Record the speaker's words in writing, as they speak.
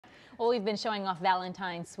Well, we've been showing off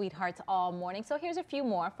Valentine's sweethearts all morning, so here's a few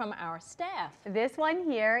more from our staff. This one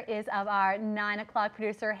here is of our 9 o'clock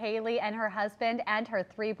producer Haley and her husband and her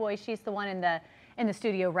 3 boys. She's the one in the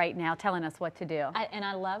studio right now telling us what to do. And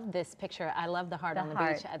I love this picture. I love the heart on the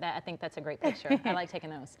beach. I think that's a great picture. I like taking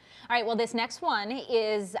those. All right, well, this next one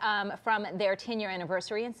is from their 10-year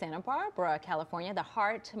anniversary in Santa Barbara, California. The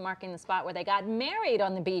heart marking the spot where they got married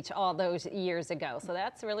on the beach all those years ago. So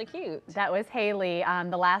that's really cute. That was Haley,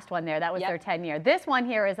 the last one there. That was their 10-year. This one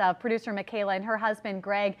here is of producer Michaela and her husband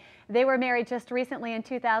Greg. They were married just recently in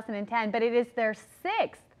 2010, but it is their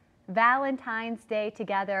 6th Valentine's Day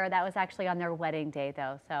together. That was actually on their wedding day,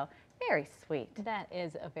 though, so very sweet. That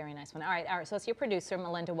is a very nice one. All right, our associate producer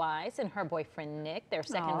Melinda Wise and her boyfriend Nick, their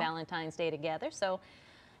second Valentine's Day together, so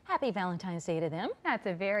happy Valentine's Day to them. That's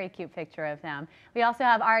a very cute picture of them. We also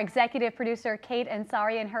have our executive producer Kate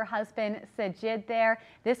Ansari and her husband Sajid there.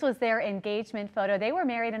 This was their engagement photo. They were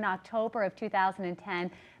married in October of 2010,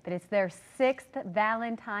 but it's their 6th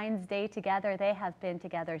Valentine's Day together. They have been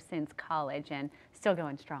together since college and still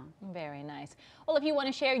going strong. Very nice. Well, if you want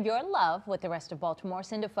to share your love with the rest of Baltimore,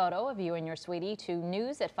 send a photo of you and your sweetie to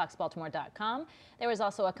news@foxbaltimore.com. There is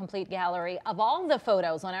also a complete gallery of all the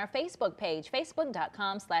photos on our Facebook page,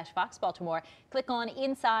 facebook.com/FoxBaltimore. Click on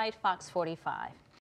Inside Fox 45.